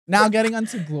Now getting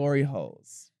onto glory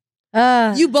holes.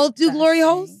 You both do glory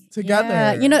holes? Together.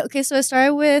 Yeah. You know, okay, so it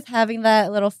started with having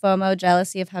that little FOMO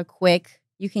jealousy of how quick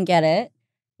you can get it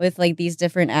with like these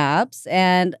different apps.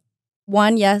 And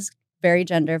one, yes, very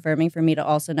gender affirming for me to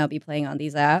also now be playing on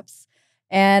these apps.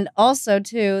 And also,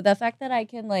 too, the fact that I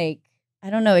can like, I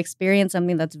don't know, experience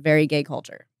something that's very gay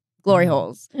culture. Glory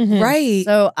holes. Right.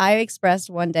 So I expressed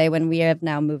one day when we have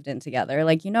now moved in together,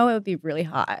 like, you know, it would be really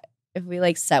hot if we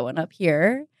like set one up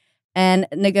here and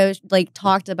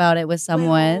talked about it with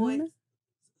someone. Wait.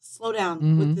 Slow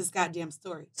down with this goddamn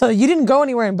story. So you didn't go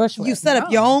anywhere in Bushwick. You set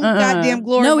up your own goddamn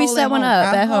glory hole. No, we set one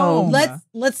up at home.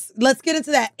 Let's get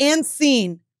into that. And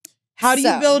scene. How do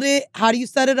you build it? How do you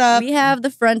set it up? We have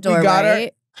the front door,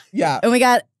 right? Yeah. And we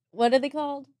got, what are they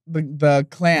called? The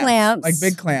clamps. Clamps. Like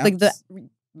big clamps. Like the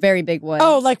very big ones.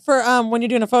 Oh, like for when you're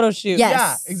doing a photo shoot.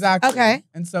 Yes. Yeah, exactly. Okay.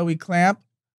 And so we clamp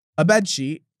a bed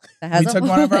sheet. That has We a took hole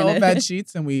one of our in old it. bed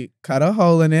sheets and we cut a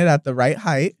hole in it at the right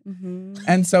height.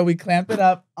 And so we clamp it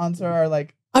up onto our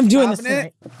like I'm doing this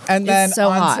cabinet, tonight. and then It's so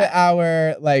onto hot.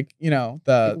 our like, you know,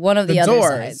 the One of the other doors,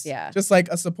 sides, yeah. Just like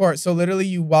a support. So literally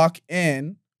you walk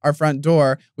in our front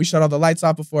door, we shut all the lights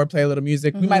off before, play a little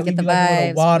music. We might Get leave the you like a vibes.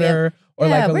 little water or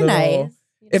like a we're little nice.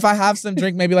 if I have some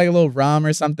drink, maybe like a little rum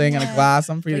or something in a glass,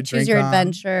 I'm free Like, to drink choose your on,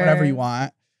 adventure. whatever you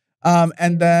want.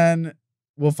 And then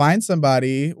we'll find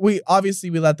somebody. We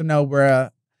let them know we're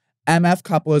a MF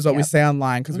couple is what we say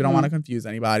online because we don't want to confuse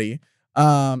anybody.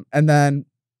 And then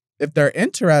if they're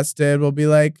interested, we'll be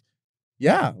like,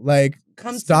 yeah, like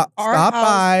Come stop to our house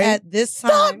by at this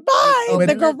time. Stop by Open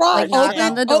the garage. knock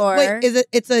on the door. Wait,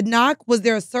 it's a knock? Was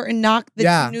there a certain knock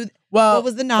that you knew? Well, what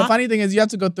was the knock? The funny thing is you have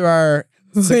to go through our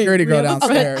security girl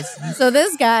downstairs. So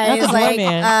this guy That's is a like,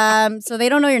 man. so they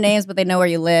don't know your names, but they know where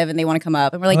you live and they want to come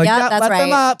up. And we're like, Like, yeah, that's let right.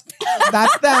 them up.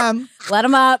 That's them. Let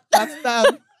them up. That's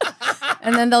them.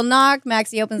 And then they'll knock.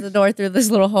 Maxie opens the door through this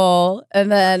little hole,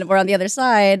 and then we're on the other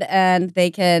side, and they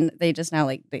just now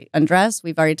like they undress.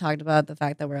 We've already talked about the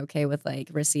fact that we're okay with like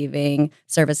receiving,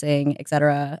 servicing,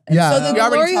 etc. Yeah. So the we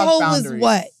already glory talked hole was boundaries.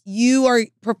 what? You are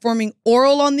performing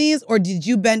oral on these, or did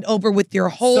you bend over with your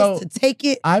holes to take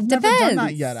it? I've never done that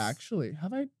Depends. yet, actually.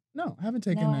 Have I? No, I haven't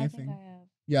taken No, I anything. think I have.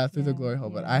 Yeah, through the Yeah, glory hole,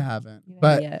 but yeah. I haven't. You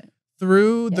But haven't yet.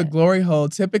 through the Yeah. glory hole,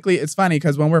 typically it's funny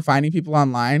because when we're finding people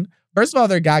online, first of all,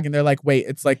 they're gagging. They're like, wait,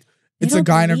 it's like, it's a don't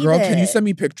guy and a girl. believe Can you it. send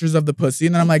me pictures of the pussy?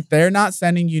 And then I'm like, they're not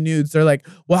sending you nudes. They're like,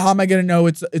 well, how am I going to know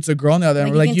it's a girl now? Then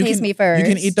Like, we're like, you can taste me first. You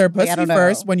can eat their Like, I pussy don't know.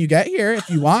 first when you get here if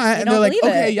you want. And they're don't like, believe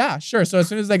okay, it. yeah, sure. So as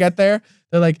soon as they get there,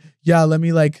 they're like, yeah, let me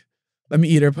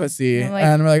eat her pussy. I'm like,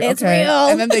 and we're like, "It's okay. real."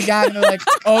 And then they gag and they're like,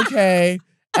 okay.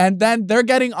 And then they're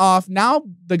getting off. Now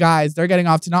the guys, they're getting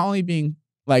off to not only being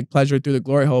like pleasure through the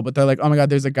glory hole, but they're like, oh my God,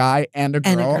 there's a guy and a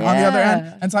girl on the other end.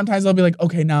 Yeah. And sometimes they'll be like,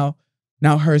 okay, now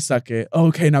her suck it.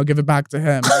 Okay, now give it back to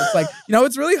him. And it's like,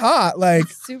 it's really hot. Like,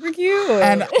 Super cute.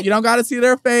 and you don't got to see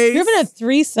their face. You're having a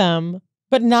threesome,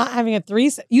 but not having a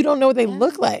threesome. You don't know what they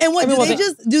look like. And what I mean,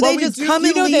 do they just come you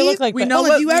and know what leave? they look like? We but- know Hold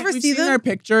on, what do you ever we've see seen them? their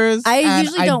pictures. I and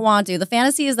usually don't want to. The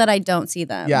fantasy is that I don't see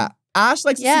them. Yeah. Ash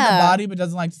likes to see the Yeah. body, but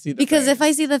doesn't like to see the Because face. if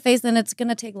I see the face, then it's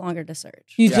gonna take longer to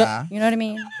search. You Yeah. You know what I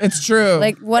mean? It's true.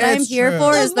 Like what I'm It's here true.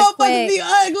 for Those is the motherfuckers quick. be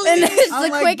ugly. And it's I'm the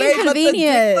like, quick babe, and but the dick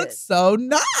convenient. looks so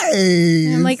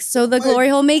nice. I'm like, so the glory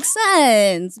hole makes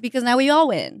sense because now we all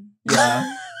win.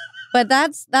 Yeah. But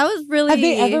that was really. Have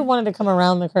they ever wanted to come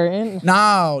around the curtain?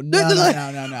 No.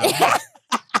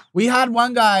 We had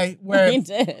one guy where We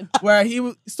did. where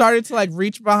he started to like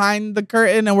reach behind the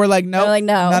curtain, and we're like, We're nope, like,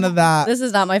 no, none of that. This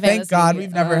is not my fantasy. Thank God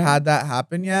we've never had that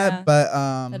happen yet. yeah. But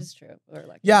That is true. We're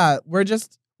lucky. yeah,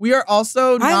 we are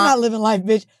also I'm not living life,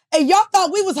 bitch. Hey, y'all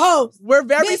thought we was hoes. we're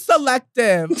very Bitch.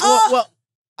 selective.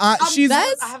 She's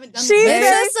That's- I haven't done She's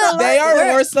that. very they are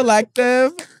We're- more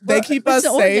selective. They keep us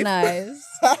It's safe. organized.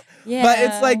 Yeah. But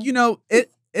it's like,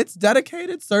 it's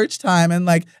dedicated search time. And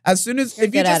like, as soon as, You're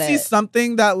if you good just at see it.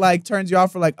 something that like turns you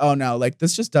off, for like, oh no, like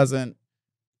this just doesn't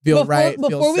feel right. feel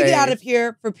Before we get out safe. of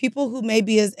here, for people who may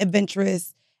be as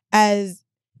adventurous as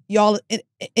y'all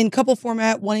in couple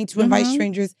format, wanting to invite Mhm.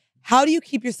 strangers, how do you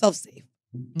keep yourself safe?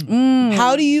 Mm.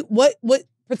 How do you, what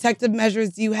protective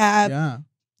measures do you have? Yeah.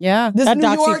 Yeah. This That New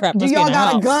doxy York, prep do must be y'all in the got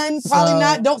a house. gun? Probably So-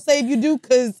 not. Don't say if you do,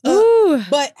 because. Ooh.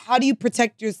 But how do you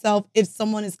protect yourself if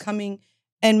someone is coming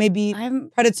and maybe I'm.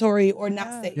 predatory or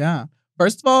not safe? Yeah.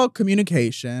 First of all,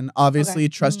 communication. Obviously,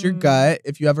 trust your Mm. gut.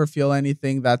 If you ever feel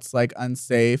anything that's like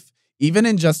unsafe, even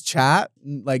in just chat,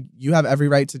 like you have every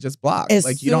right to just block. As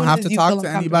Like you don't soon have as to you talk feel to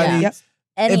uncomfortable. anybody. Yep.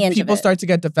 Any If inch people of it. start to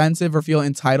get defensive or feel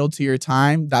entitled to your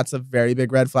time, that's a very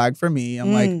big red flag for me.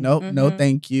 I'm like, nope, no, Mhm.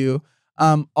 thank you.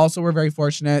 Also, we're very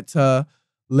fortunate to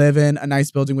live in a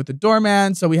nice building with a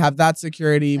doorman. So we have that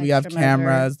security. We have Extra cameras.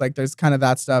 measures. Like there's kind of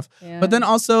that stuff. Yeah. But then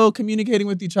also communicating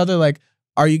with each other. Like,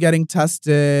 are you getting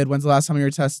tested? When's the last time you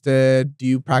were tested? Do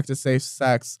you practice safe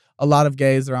sex? A lot of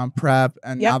gays are on PrEP,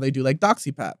 and now they do like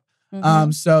DoxyPep.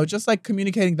 So just like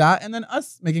communicating that, and then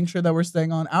us making sure that we're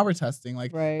staying on our testing,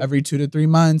 like every 2 to 3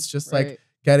 months, just like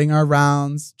getting our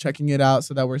rounds, checking it out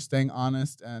so that we're staying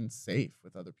honest and safe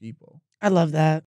with other people. I love that.